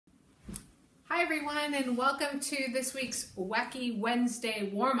Hi everyone, and welcome to this week's Wacky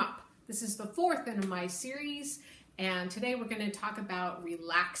Wednesday warm-up. This is the fourth in my series, and today we're going to talk about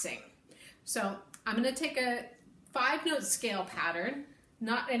relaxing. So I'm going to take a 5-note scale pattern,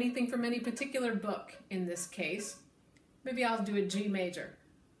 not anything from any particular book in this case. Maybe I'll do a G major.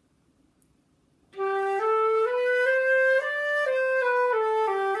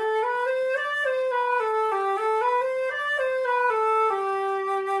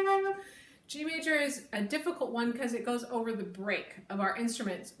 G major is a difficult one because it goes over the break of our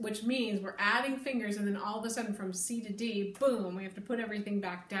instruments, which means we're adding fingers and then all of a sudden from C to D, boom, we have to put everything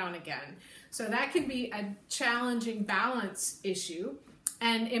back down again. So that can be a challenging balance issue,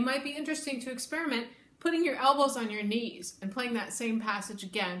 and it might be interesting to experiment putting your elbows on your knees and playing that same passage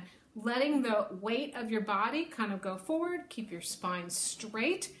again, letting the weight of your body kind of go forward, keep your spine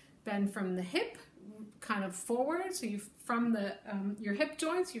straight, bend from the hip, kind of forward, so you from the your hip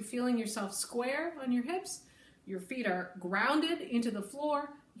joints, you're feeling yourself square on your hips, your feet are grounded into the floor,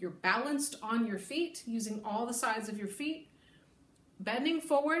 you're balanced on your feet using all the sides of your feet, bending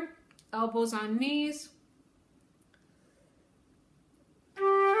forward, elbows on knees.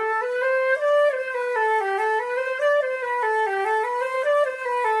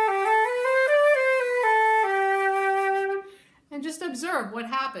 And just observe what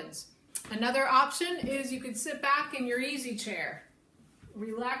happens. Another option is you could sit back in your easy chair.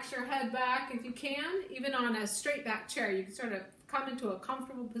 Relax your head back if you can. Even on a straight back chair, you can sort of come into a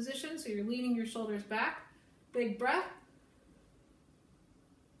comfortable position so you're leaning your shoulders back. Big breath.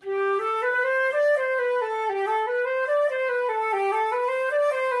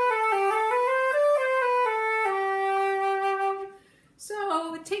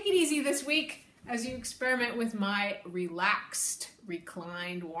 So take it easy this week as you experiment with my relaxed,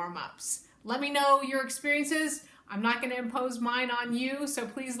 reclined warm-ups. Let me know your experiences. I'm not going to impose mine on you, so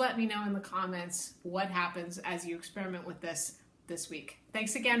please let me know in the comments what happens as you experiment with this week.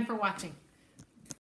 Thanks again for watching.